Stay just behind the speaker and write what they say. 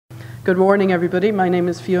Good morning, everybody. My name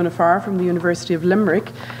is Fiona Farr from the University of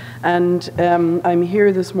Limerick, and I'm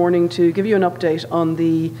here this morning to give you an update on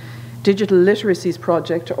the Digital Literacies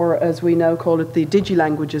project, or as we now call it, the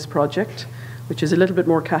Digi-Languages project, which is a little bit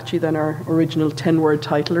more catchy than our original 10-word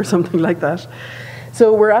title or something like that.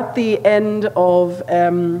 So we're at the end of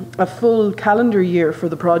a full calendar year for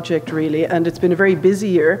the project, really, and it's been a very busy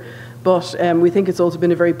year, but we think it's also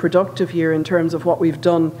been a very productive year in terms of what we've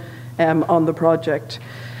done on the project.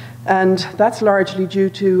 And that's largely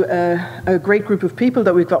due to a great group of people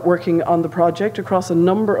that we've got working on the project across a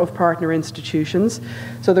number of partner institutions.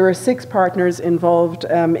 So there are 6 partners involved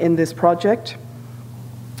in this project.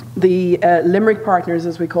 The Limerick partners,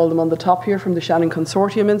 as we call them on the top here, from the Shannon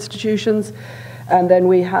Consortium institutions. And then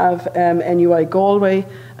we have NUI Galway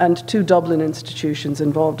and 2 Dublin institutions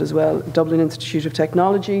involved as well, Dublin Institute of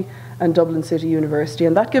Technology and Dublin City University.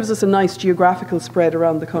 And that gives us a nice geographical spread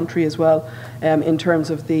around the country as well in terms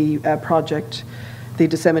of the project, the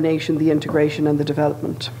dissemination, the integration and the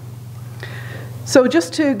development. So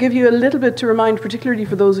just to give you a little bit to remind, particularly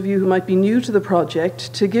for those of you who might be new to the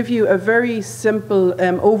project, to give you a very simple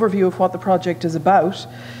overview of what the project is about.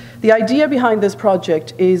 The idea behind this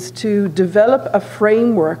project is to develop a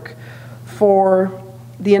framework for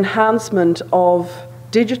the enhancement of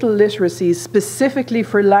digital literacies specifically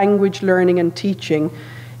for language learning and teaching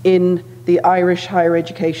in the Irish higher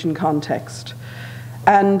education context.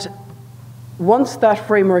 And once that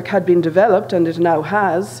framework had been developed, and it now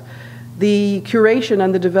has, the curation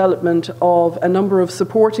and the development of a number of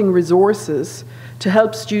supporting resources to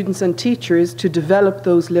help students and teachers to develop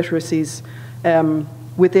those literacies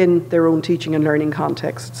within their own teaching and learning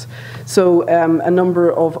contexts. So a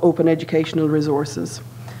number of open educational resources.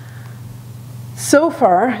 So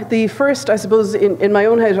far, the first, I suppose, in my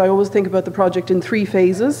own head, I always think about the project in 3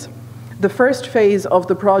 phases. The first phase of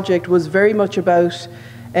the project was very much about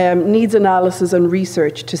needs analysis and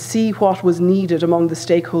research to see what was needed among the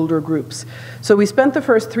stakeholder groups. So we spent the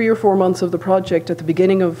first 3 or 4 months of the project at the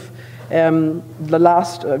beginning of the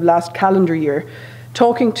last calendar year,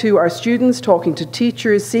 talking to our students, talking to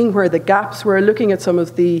teachers, seeing where the gaps were, looking at some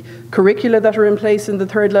of the curricula that are in place in the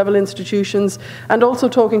third level institutions, and also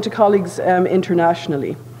talking to colleagues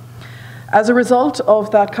internationally. As a result of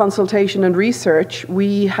that consultation and research,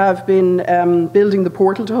 we have been building the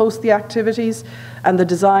portal to host the activities, and the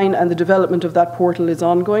design and the development of that portal is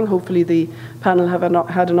ongoing. Hopefully the panel have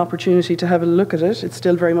had an opportunity to have a look at it. It's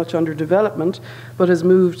still very much under development, but has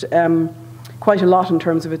moved quite a lot in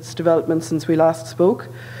terms of its development since we last spoke.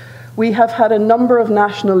 We have had a number of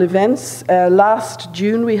national events. Last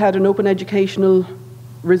June we had an Open Educational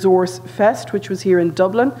Resource Fest, which was here in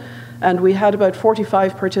Dublin, and we had about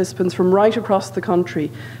 45 participants from right across the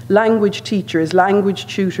country, language teachers, language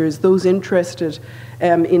tutors, those interested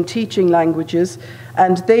in teaching languages,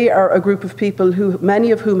 and they are a group of people who,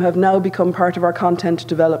 many of whom have now become part of our content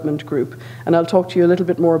development group, and I'll talk to you a little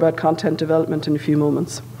bit more about content development in a few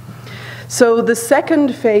moments. So the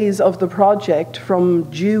second phase of the project, from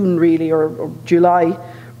June really, or July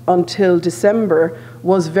until December,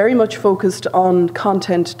 was very much focused on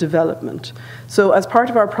content development. So as part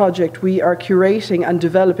of our project, we are curating and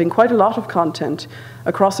developing quite a lot of content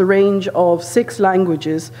across a range of 6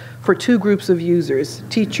 languages for 2 groups of users,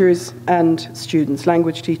 teachers and students,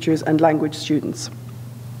 language teachers and language students.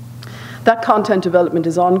 That content development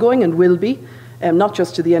is ongoing and will be, not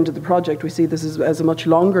just to the end of the project. We see this as a much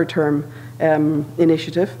longer term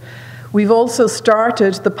initiative. We've also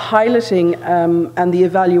started the piloting and the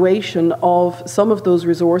evaluation of some of those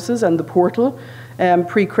resources and the portal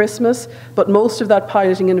pre-Christmas, but most of that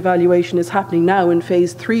piloting and evaluation is happening now in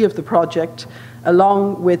phase 3 of the project,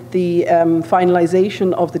 along with the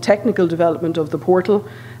finalization of the technical development of the portal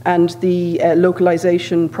and the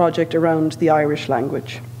localization project around the Irish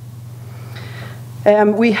language.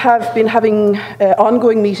 We have been having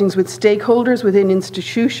ongoing meetings with stakeholders within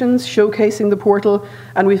institutions, showcasing the portal,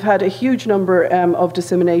 and we've had a huge number of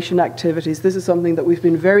dissemination activities. This is something that we've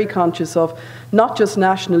been very conscious of, not just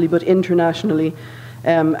nationally, but internationally,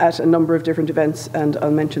 at a number of different events, and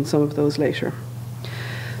I'll mention some of those later.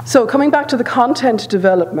 So coming back to the content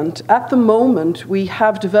development, at the moment we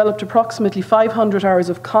have developed approximately 500 hours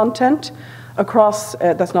of content across,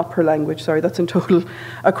 that's not per language, sorry, that's in total,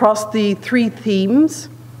 across the 3 themes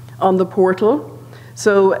on the portal.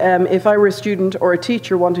 So if I were a student or a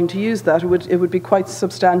teacher wanting to use that, it would be quite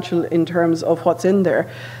substantial in terms of what's in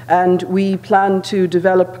there. And we plan to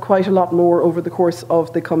develop quite a lot more over the course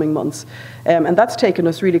of the coming months. And that's taken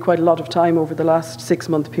us really quite a lot of time over the last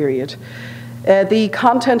 6-month period. The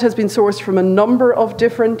content has been sourced from a number of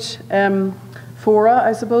different fora,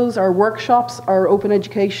 I suppose, our workshops, our Open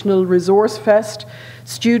Educational Resource Fest,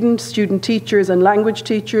 student teachers and language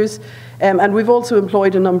teachers, and we've also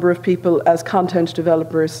employed a number of people as content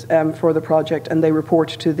developers for the project, and they report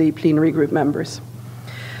to the plenary group members.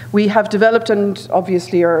 We have developed and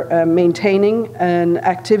obviously are maintaining an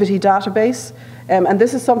activity database, and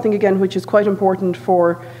this is something, again, which is quite important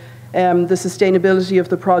for the sustainability of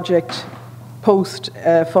the project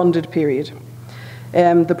post-funded period.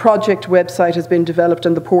 The project website has been developed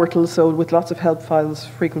and the portal, so with lots of help files,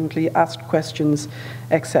 frequently asked questions,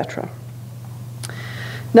 etc.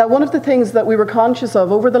 Now, one of the things that we were conscious of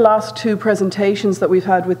over the last 2 presentations that we've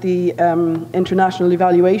had with the International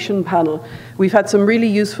Evaluation Panel, we've had some really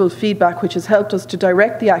useful feedback which has helped us to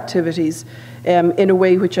direct the activities in a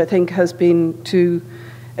way which I think has been to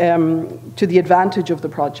the advantage of the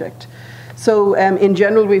project. So in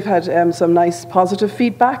general, we've had some nice positive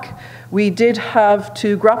feedback. We did have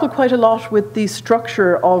to grapple quite a lot with the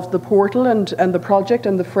structure of the portal and the project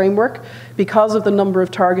and the framework because of the number of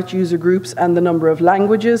target user groups and the number of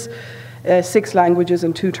languages, 6 languages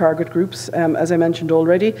and 2 target groups, as I mentioned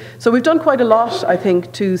already. So we've done quite a lot, I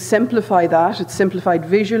think, to simplify that. It's simplified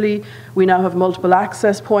visually. We now have multiple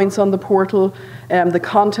access points on the portal. The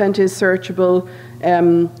content is searchable.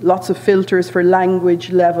 Lots of filters for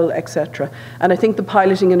language, level, etc. And I think the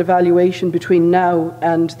piloting and evaluation between now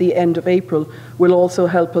and the end of April will also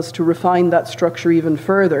help us to refine that structure even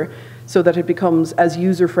further so that it becomes as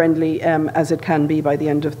user-friendly as it can be by the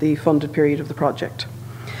end of the funded period of the project.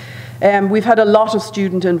 We've had a lot of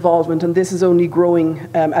student involvement, and this is only growing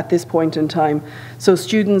at this point in time. So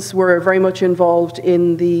students were very much involved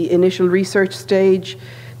in the initial research stage.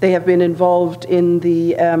 They have been involved in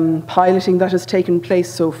the piloting that has taken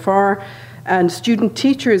place so far. And student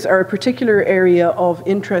teachers are a particular area of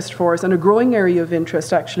interest for us, and a growing area of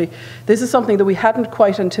interest, actually. This is something that we hadn't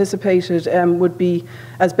quite anticipated would be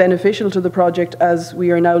as beneficial to the project as we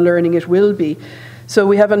are now learning it will be. So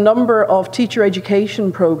we have a number of teacher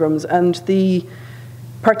education programs, and the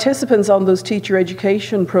participants on those teacher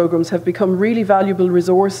education programs have become really valuable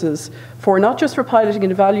resources for not just for piloting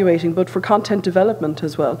and evaluating, but for content development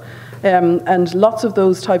as well. And lots of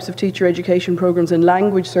those types of teacher education programs in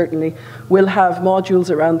language certainly will have modules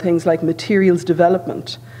around things like materials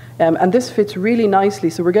development. And this fits really nicely.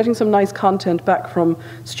 So we're getting some nice content back from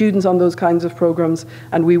students on those kinds of programs,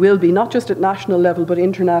 and we will be, not just at national level, but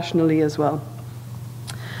internationally as well.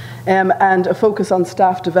 And a focus on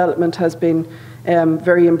staff development has been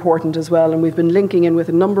very important as well, and we've been linking in with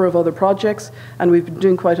a number of other projects, and we've been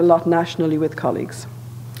doing quite a lot nationally with colleagues.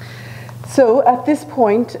 So at this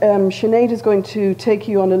point, Sinead is going to take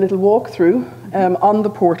you on a little walkthrough on the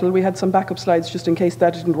portal. We had some backup slides just in case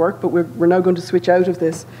that didn't work, but we're now going to switch out of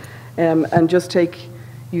this and just take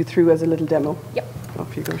you through as a little demo. Yep.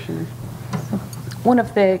 Off you go, Sinead. One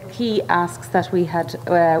of the key asks that we had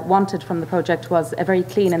wanted from the project was a very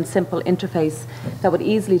clean and simple interface that would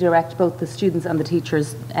easily direct both the students and the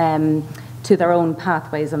teachers to their own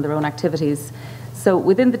pathways and their own activities. So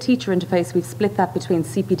within the teacher interface, we've split that between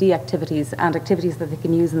CPD activities and activities that they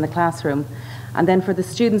can use in the classroom. And then for the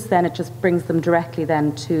students, then it just brings them directly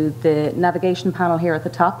then to the navigation panel here at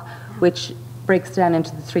the top, which breaks down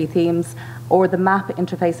into the 3 themes, or the map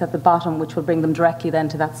interface at the bottom, which will bring them directly then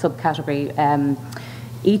to that subcategory.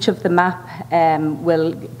 Each of the map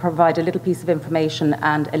will provide a little piece of information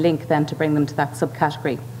and a link then to bring them to that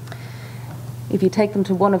subcategory. If you take them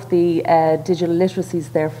to one of the digital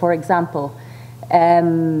literacies there, for example,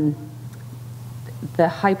 the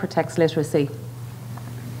hypertext literacy.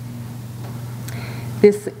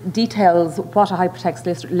 This details what a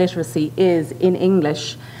hypertext literacy is in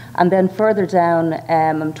English, and then further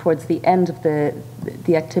down towards the end of the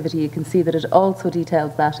activity, you can see that it also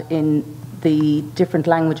details that in the different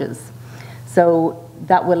languages. So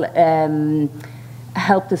that will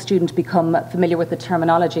help the student become familiar with the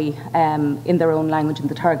terminology in their own language, in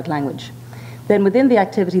the target language. Then within the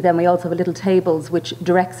activity, then we also have a little tables which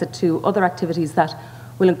directs it to other activities that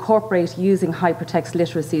will incorporate using hypertext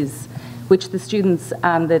literacies, which the students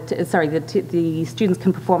and the students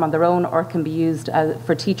can perform on their own or can be used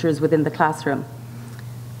for teachers within the classroom.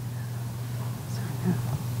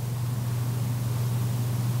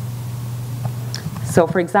 So,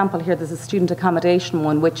 for example, here there's a student accommodation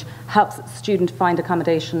one, which helps students find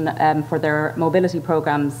accommodation for their mobility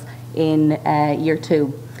programs in Year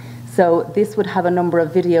 2. So this would have a number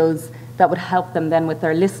of videos that would help them then with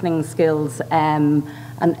their listening skills and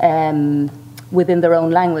within their own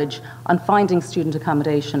language on finding student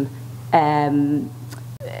accommodation on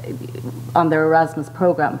their Erasmus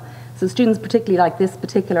program. So students particularly like this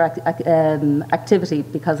particular activity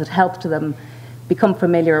because it helped them become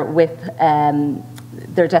familiar with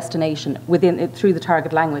their destination through the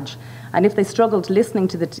target language. And if they struggled listening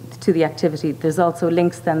to the activity, there's also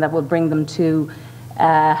links then that will bring them to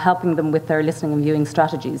helping them with their listening and viewing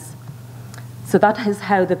strategies. So that is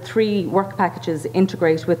how the 3 work packages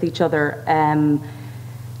integrate with each other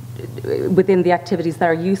within the activities that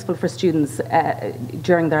are useful for students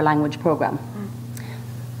during their language program.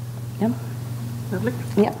 Yeah? Lovely.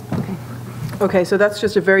 Yeah, okay. Okay, so that's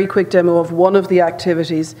just a very quick demo of one of the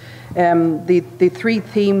activities. The 3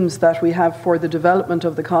 themes that we have for the development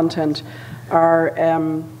of the content are,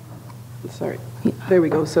 there we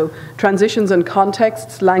go. So transitions and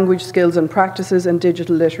contexts, language skills and practices, and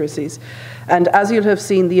digital literacies. And as you'll have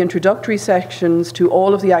seen, the introductory sections to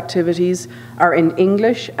all of the activities are in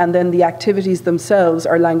English, and then the activities themselves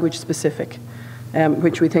are language specific,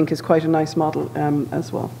 which we think is quite a nice model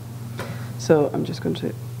as well. So I'm just going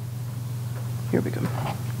to, here we go.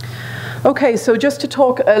 Okay, so just to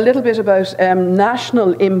talk a little bit about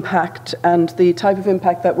national impact and the type of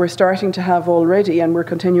impact that we're starting to have already and we're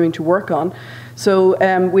continuing to work on. So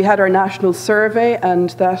we had our national survey, and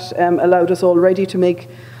that allowed us already to make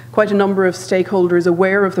quite a number of stakeholders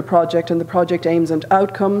aware of the project and the project aims and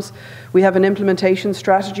outcomes. We have an implementation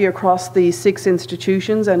strategy across the 6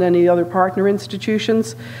 institutions and any other partner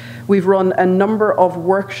institutions. We've run a number of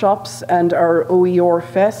workshops and our OER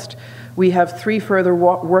Fest. We have 3 further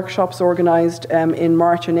workshops organised in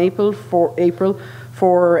March and April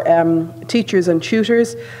for teachers and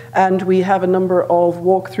tutors, and we have a number of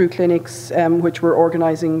walkthrough clinics which we're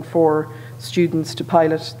organising for students to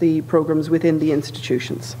pilot the programmes within the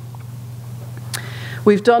institutions.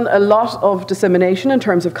 We've done a lot of dissemination in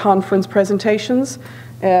terms of conference presentations.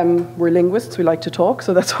 We're linguists, we like to talk,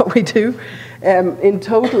 so that's what we do. In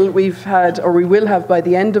total, we've had, or we will have by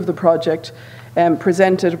the end of the project,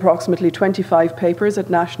 presented approximately 25 papers at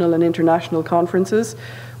national and international conferences.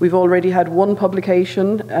 We've already had 1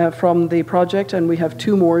 publication from the project, and we have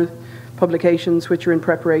 2 more publications which are in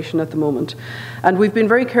preparation at the moment. And we've been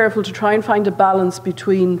very careful to try and find a balance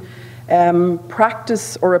between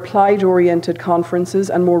practice or applied oriented conferences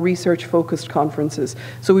and more research focused conferences.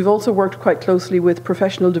 So we've also worked quite closely with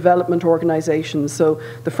professional development organisations, so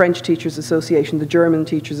the French Teachers Association, the German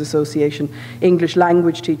Teachers Association, English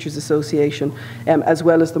Language Teachers Association, as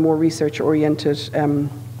well as the more research oriented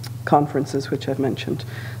conferences which I've mentioned.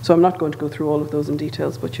 So I'm not going to go through all of those in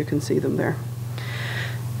details, but you can see them there.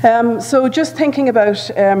 So just thinking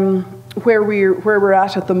about where we're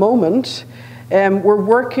at the moment. We're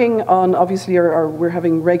working on, obviously, we're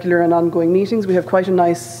having regular and ongoing meetings. We have quite a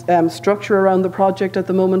nice structure around the project at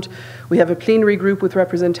the moment. We have a plenary group with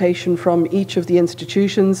representation from each of the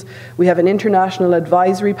institutions. We have an international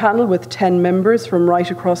advisory panel with 10 members from right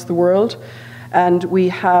across the world. And we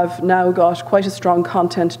have now got quite a strong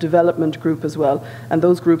content development group as well. And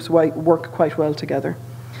those groups work quite well together.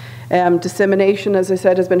 Dissemination, as I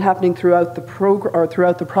said, has been happening throughout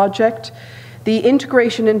the project. The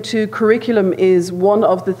integration into curriculum is one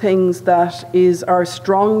of the things that is our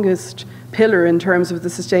strongest pillar in terms of the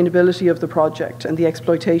sustainability of the project and the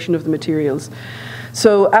exploitation of the materials.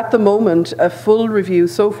 So at the moment, a full review,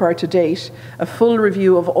 so far to date, a full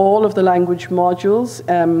review of all of the language modules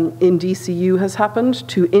in DCU has happened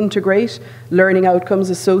to integrate learning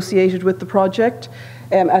outcomes associated with the project.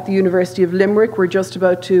 At the University of Limerick, we're just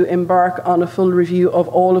about to embark on a full review of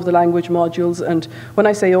all of the language modules, and when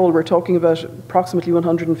I say all, we're talking about approximately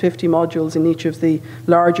 150 modules in each of the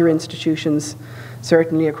larger institutions,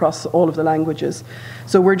 certainly across all of the languages.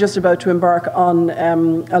 So we're just about to embark on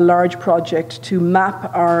a large project to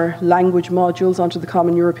map our language modules onto the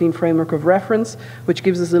Common European Framework of Reference, which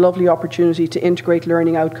gives us a lovely opportunity to integrate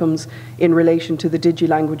learning outcomes in relation to the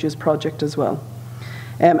DigiLanguages project as well.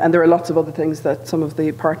 And there are lots of other things that some of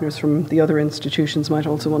the partners from the other institutions might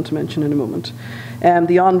also want to mention in a moment.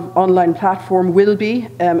 The online platform will be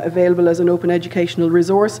available as an open educational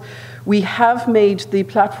resource. We have made the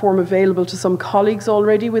platform available to some colleagues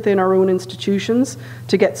already within our own institutions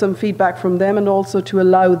to get some feedback from them, and also to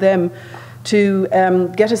allow them to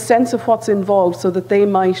get a sense of what's involved so that they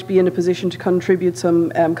might be in a position to contribute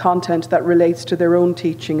some content that relates to their own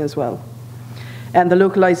teaching as well. And the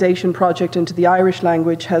localization project into the Irish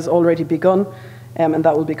language has already begun, and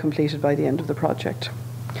that will be completed by the end of the project.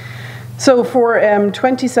 So for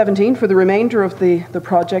 2017, for the remainder of the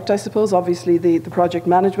project, I suppose, obviously the project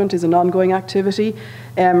management is an ongoing activity,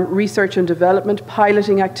 research and development,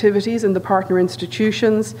 piloting activities in the partner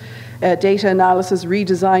institutions, data analysis,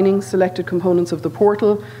 redesigning selected components of the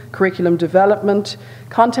portal, curriculum development.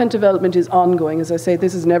 Content development is ongoing. As I say,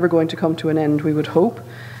 this is never going to come to an end, we would hope.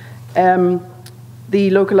 The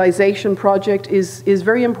localization project is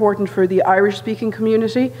very important for the Irish-speaking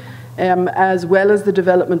community, as well as the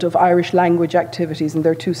development of Irish language activities, and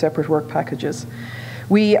they're two separate work packages.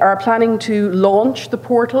 We are planning to launch the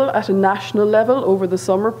portal at a national level over the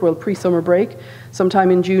summer, well, pre-summer break, sometime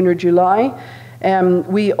in June or July.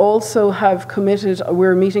 We also have committed,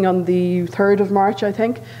 we're meeting on the 3rd of March, I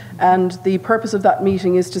think, and the purpose of that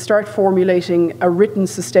meeting is to start formulating a written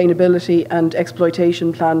sustainability and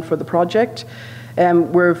exploitation plan for the project.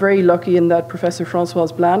 We're very lucky in that Professor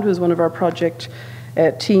Françoise Bland, who is one of our project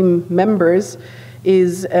team members,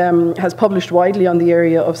 has published widely on the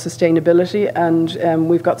area of sustainability, and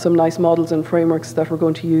we've got some nice models and frameworks that we're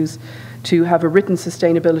going to use to have a written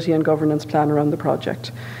sustainability and governance plan around the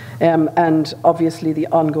project. And obviously the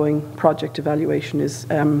ongoing project evaluation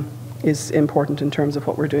is important in terms of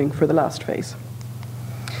what we're doing for the last phase.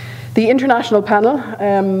 The international panel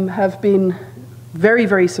have been very,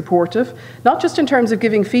 very supportive, not just in terms of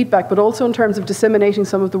giving feedback, but also in terms of disseminating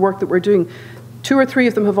some of the work that we're doing. 2 or 3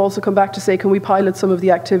 of them have also come back to say, can we pilot some of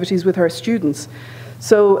the activities with our students?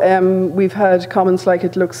 So we've had comments like,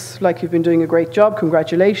 it looks like you've been doing a great job,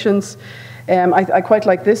 congratulations. I quite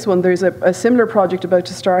like this one. There's a similar project about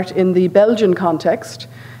to start in the Belgian context,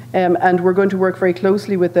 and we're going to work very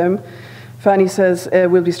closely with them. Fanny says,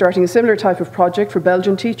 we'll be starting a similar type of project for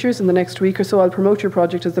Belgian teachers in the next week or so. I'll promote your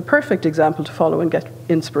project as the perfect example to follow and get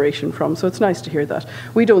inspiration from. So it's nice to hear that.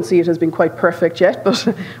 We don't see it as being quite perfect yet, but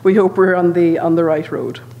we hope we're on the right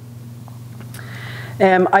road.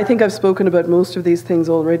 I think I've spoken about most of these things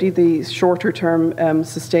already, the shorter term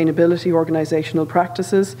sustainability organisational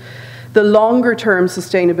practices. The longer term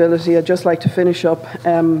sustainability, I'd just like to finish up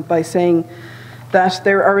by saying that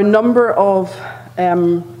there are a number of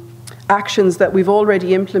actions that we've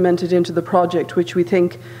already implemented into the project which we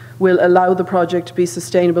think will allow the project to be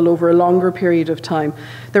sustainable over a longer period of time.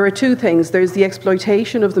 There are 2 things. There's the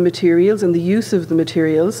exploitation of the materials and the use of the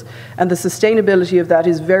materials, and the sustainability of that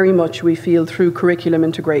is very much, we feel, through curriculum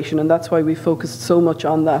integration, and that's why we focused so much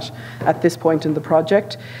on that at this point in the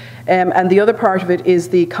project. And the other part of it is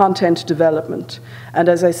the content development. And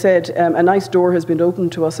as I said, a nice door has been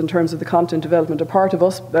opened to us in terms of the content development.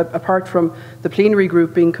 Apart from the plenary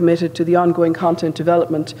group being committed to the ongoing content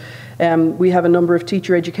development, we have a number of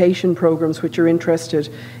teacher education programs which are interested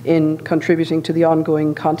in contributing to the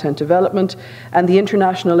ongoing content development. And the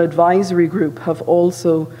International Advisory Group have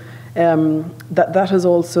also that has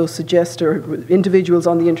also suggested, or individuals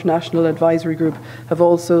on the International Advisory Group have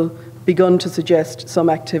also begun to suggest some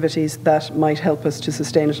activities that might help us to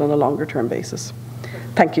sustain it on a longer term basis.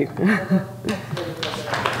 Thank you.